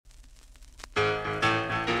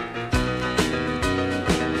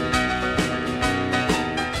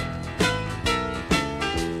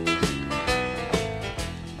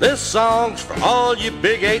This song's for all you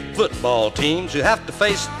Big 8 football teams who have to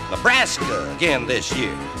face Nebraska again this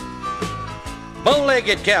year.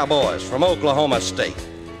 Bow-legged Cowboys from Oklahoma State,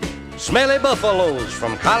 Smelly Buffaloes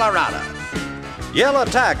from Colorado, Yellow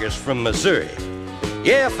Tigers from Missouri.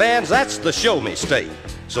 Yeah, fans, that's the show me state,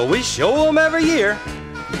 so we show them every year.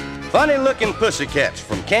 Funny-looking Pussycats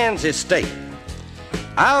from Kansas State,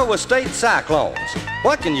 Iowa State Cyclones.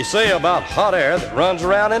 What can you say about hot air that runs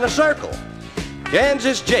around in a circle?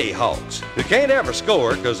 Kansas Jayhawks, who can't ever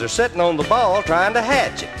score because they're sitting on the ball trying to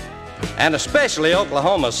hatch it. And especially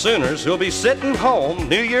Oklahoma Sooners, who'll be sitting home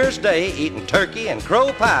New Year's Day eating turkey and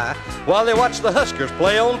crow pie while they watch the Huskers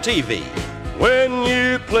play on TV. When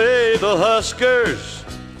you play the Huskers,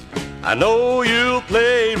 I know you'll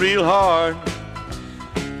play real hard,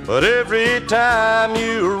 but every time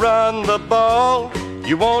you run the ball,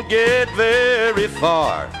 you won't get very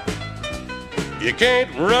far. You can't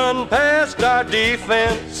run past our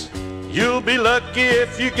defense, you'll be lucky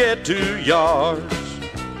if you get 2 yards.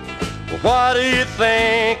 Well, what do you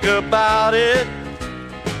think about it?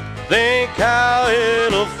 Think how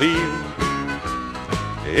it'll feel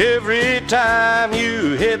every time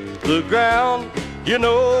you hit the ground. You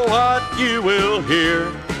know what you will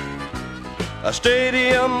hear. A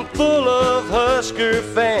stadium full of Husker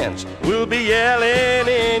fans will be yelling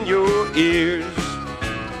in your ears.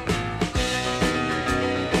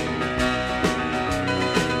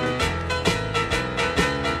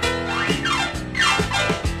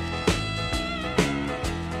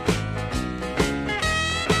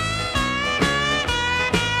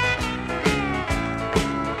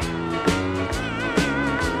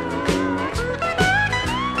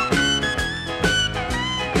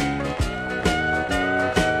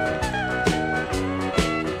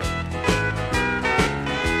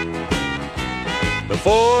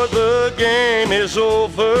 Before the game is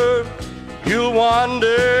over, you'll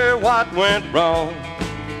wonder what went wrong.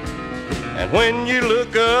 And when you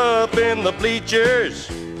look up in the bleachers,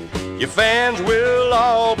 your fans will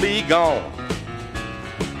all be gone.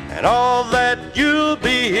 And all that you'll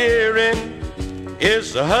be hearing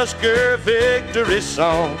is the Husker victory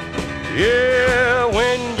song. Yeah,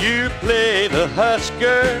 when you play the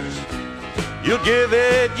Huskers, you'll give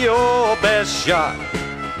it your best shot.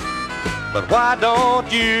 But why don't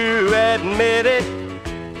you admit it?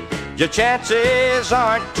 Your chances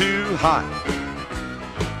aren't too hot.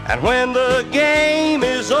 And when the game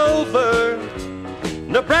is over,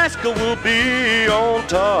 Nebraska will be on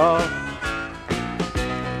top.